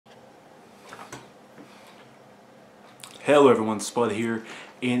Hello everyone, Spud here,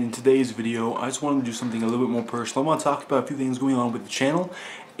 and in today's video I just wanted to do something a little bit more personal. I want to talk about a few things going on with the channel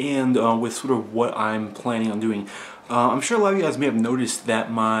and with sort of what I'm planning on doing. I'm sure a lot of you guys may have noticed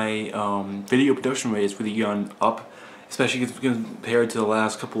that my video production rate has really gone up, especially compared to the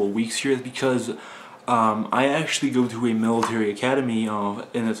last couple of weeks here. It's because I actually go to a military academy and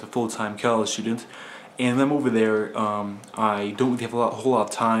it's a full-time college student, and when I'm over there I don't really have a whole lot of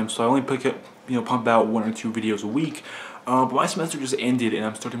time, so I only pump out 1 or 2 videos a week. But my semester just ended and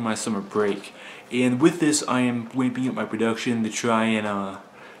I'm starting my summer break, and with this I am ramping up my production to try and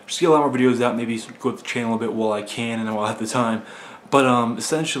just get a lot more videos out, maybe grow the channel a bit while I can and while I have the time. But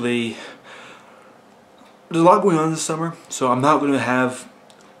essentially there's a lot going on this summer, so I'm not going to have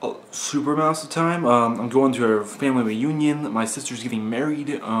super amounts of time. I'm going to a family reunion, my sister's getting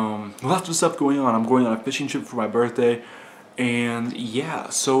married, lots of stuff going on. I'm going on a fishing trip for my birthday. And yeah,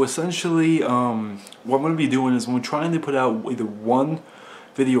 so essentially what I'm going to be doing is I'm trying to put out either 1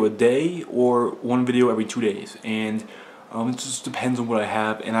 video a day or 1 video every 2 days, and it just depends on what I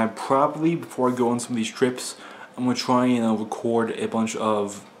have. And I probably, before I go on some of these trips, I'm going to try and record a bunch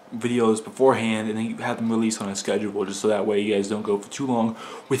of videos beforehand and then have them released on a schedule, just so that way you guys don't go for too long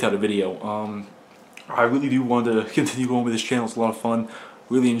without a video. I really do want to continue going with this channel. It's a lot of fun,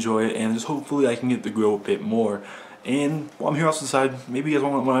 really enjoy it, and just hopefully I can get it to grow a bit more. And while I'm here outside, maybe you guys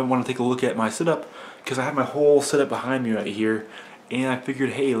want to take a look at my setup, because I have my whole setup behind me right here, and I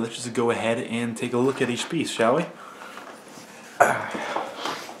figured, hey, let's just go ahead and take a look at each piece, shall we?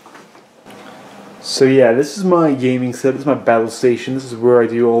 So yeah, this is my gaming setup. This is my battle station. This is where I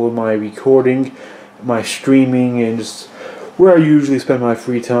do all of my recording, my streaming, and just where I usually spend my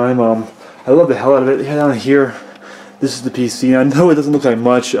free time. I love the hell out of it. Down here, this is the PC. I know it doesn't look like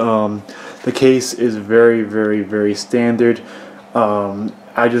much. The case is very, very, very standard.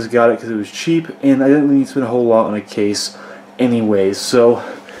 I just got it because it was cheap, and I didn't really need to spend a whole lot on a case anyways. So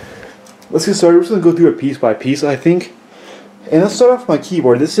let's get started. We're just going to go through it piece by piece, I think. And let's start off with my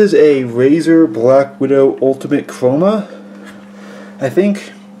keyboard. This is a Razer Black Widow Ultimate Chroma, I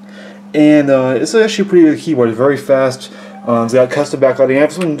think. And it's actually a pretty good keyboard. It's very fast. It's got custom backlighting. I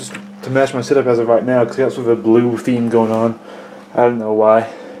have something just to match my setup as of right now, because it's got sort of a blue theme going on. I don't know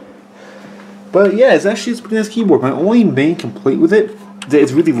why. But yeah, it's a pretty nice keyboard. My only main complaint with it is that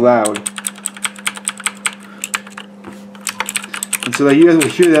it's really loud. And so you guys will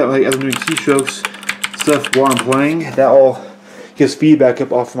hear that as I'm doing keystrokes stuff while I'm playing. That all gives feedback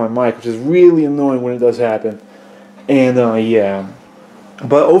up off of my mic, which is really annoying when it does happen. And yeah.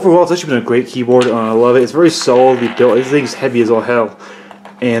 But overall, it's actually been a great keyboard. I love it. It's very solidly built. This thing's heavy as all hell.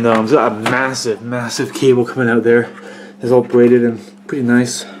 And it's got a massive, massive cable coming out there. It's all braided and pretty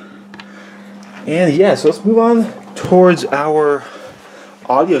nice. And yeah, so let's move on towards our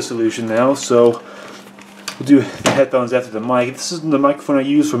audio solution now. So we'll do the headphones after the mic. This is the microphone I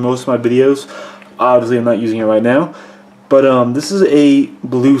use for most of my videos. Obviously I'm not using it right now. But this is a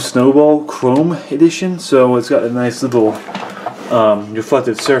Blue Snowball Chrome edition. So it's got a nice little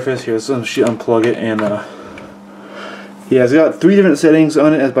reflective surface here. So let's unplug it, and yeah, it's got 3 different settings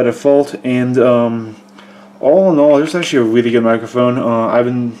on it as by default. And all in all, it's actually a really good microphone. I've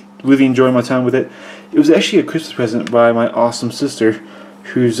been really enjoying my time with it. It was actually a Christmas present by my awesome sister,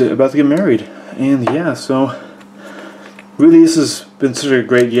 who's about to get married. And yeah, so really this has been such a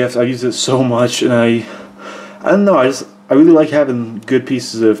great gift. I've used it so much, and I don't know, I really like having good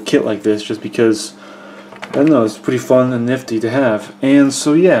pieces of kit like this, just because, I don't know, it's pretty fun and nifty to have. And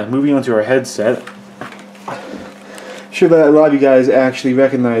so yeah, moving on to our headset. I'm sure that a lot of you guys actually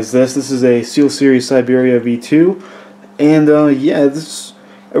recognize this. This is a SteelSeries Siberia V2, and yeah, this is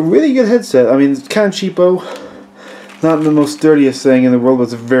a really good headset. I mean, it's kind of cheapo, not the most sturdiest thing in the world, but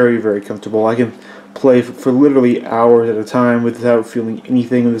it's very, very comfortable. I can play for literally hours at a time without feeling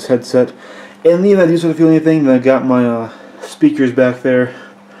anything with this headset. And even if I do sort of feel anything, then I've got my speakers back there,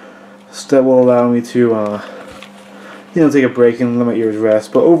 so that will allow me to take a break and let my ears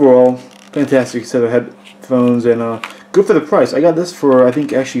rest. But overall, fantastic set of headphones, and good for the price. I got this for, I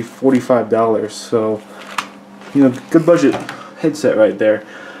think, actually $45, so good budget headset right there.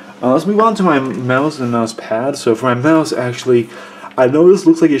 Let's move on to my mouse and mouse pad. So for my mouse, actually, I know this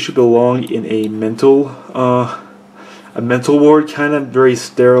looks like it should belong in a mental ward, kind of very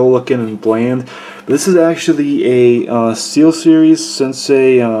sterile looking and bland. But this is actually a SteelSeries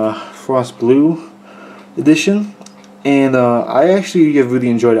Sensei Frost Blue edition, and I actually have really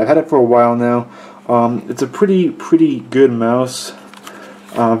enjoyed it. I've had it for a while now. It's a pretty good mouse.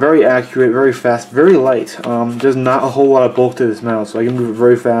 Very accurate, very fast, very light. There's not a whole lot of bulk to this mouse, so I can move it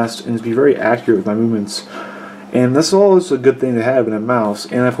very fast and just be very accurate with my movements. And that's always a good thing to have in a mouse.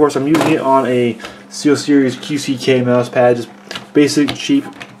 And of course I'm using it on a SteelSeries QCK mouse pad, just basic, cheap,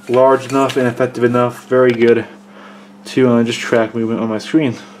 large enough and effective enough, very good to just track movement on my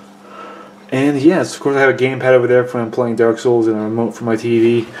screen. And yes, of course I have a gamepad over there for when I'm playing Dark Souls and a remote for my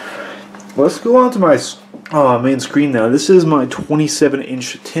TV. Let's go on to my main screen now. This is my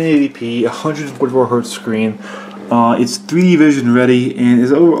 27-inch 1080p 144Hz screen. It's 3D Vision ready, and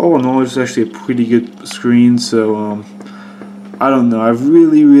is all in all, it's actually a pretty good screen. So I don't know. I've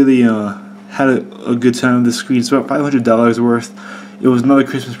really had a good time with this screen. It's about $500 worth. It was another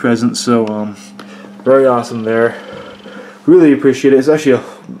Christmas present, so very awesome there. Really appreciate it. It's actually a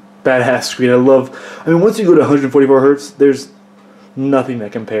badass screen. I mean, once you go to 144Hz, there's nothing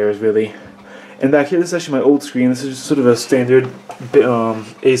that compares really. And back here, this is actually my old screen. This is just sort of a standard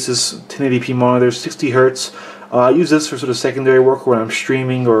Asus 1080p monitor, 60 Hz. I use this for sort of secondary work when I'm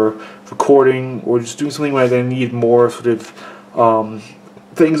streaming or recording or just doing something when I need more sort of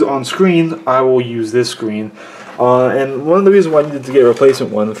things on screen. I will use this screen. And one of the reasons why I needed to get a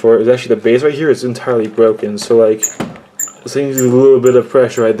replacement one for it is actually the base right here is entirely broken. So like, this thing needs a little bit of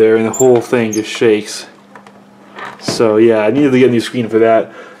pressure right there and the whole thing just shakes. So yeah, I needed to get a new screen for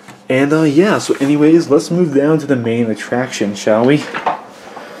that. And yeah, so anyways, let's move down to the main attraction, shall we?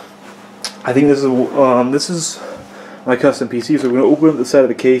 I think this is my custom PC, so we're going to open up the side of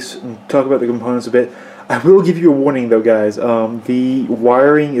the case and talk about the components a bit. I will give you a warning though, guys. The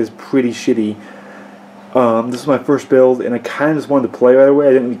wiring is pretty shitty. This is my first build, and I kind of just wanted to play right away.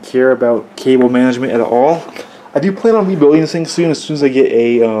 I didn't really care about cable management at all. I do plan on rebuilding this thing soon as I get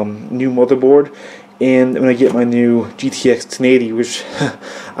a new motherboard. And when I get my new GTX 1080, which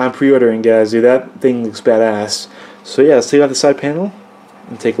I'm pre-ordering, guys, dude, that thing looks badass. So yeah, let's take out the side panel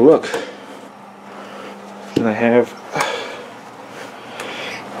and take a look. And I have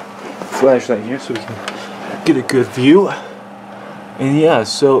a flashlight here so we can get a good view. And yeah,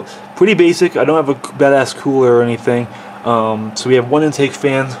 so pretty basic. I don't have a badass cooler or anything. So we have one intake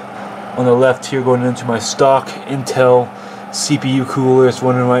fan on the left here going into my stock Intel CPU cooler. It's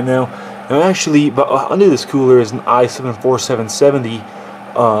running right now. And actually, but under this cooler is an i7-4770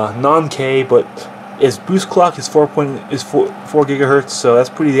 non-K, but its boost clock is 4 gigahertz, so that's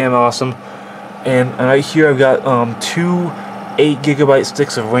pretty damn awesome. And right here I've got two 8GB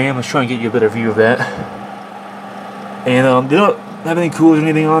sticks of RAM. Let's try and get you a better view of that. And they don't have any coolers or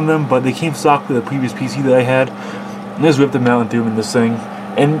anything on them, but they came stock with the previous PC that I had. And I just ripped them out and threw them in this thing,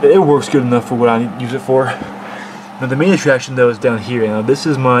 and it works good enough for what I use it for. Now the main attraction though is down here. Now this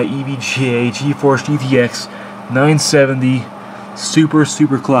is my EVGA GeForce GTX 970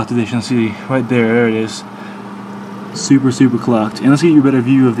 super clocked edition. See right there it is. Super clocked. And let's get you a better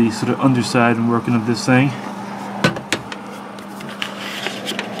view of the sort of underside and working of this thing.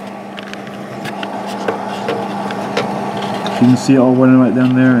 You can see it all running right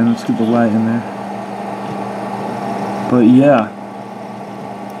down there, and let's get the light in there. But yeah,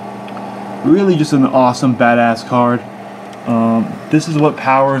 really just an awesome badass card. This is what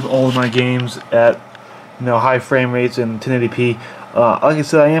powers all of my games at high frame rates and 1080p. Like I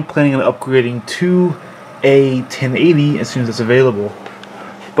said, I am planning on upgrading to a 1080 as soon as it's available.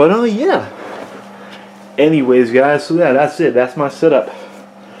 But yeah. Anyways, guys, so yeah, that's it. That's my setup.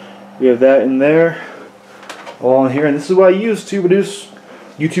 We have that in there, all in here, and this is what I use to produce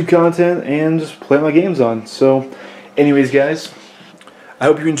YouTube content and just play my games on. So, anyways, guys, I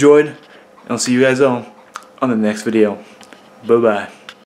hope you enjoyed. I'll see you guys all on the next video. Bye-bye.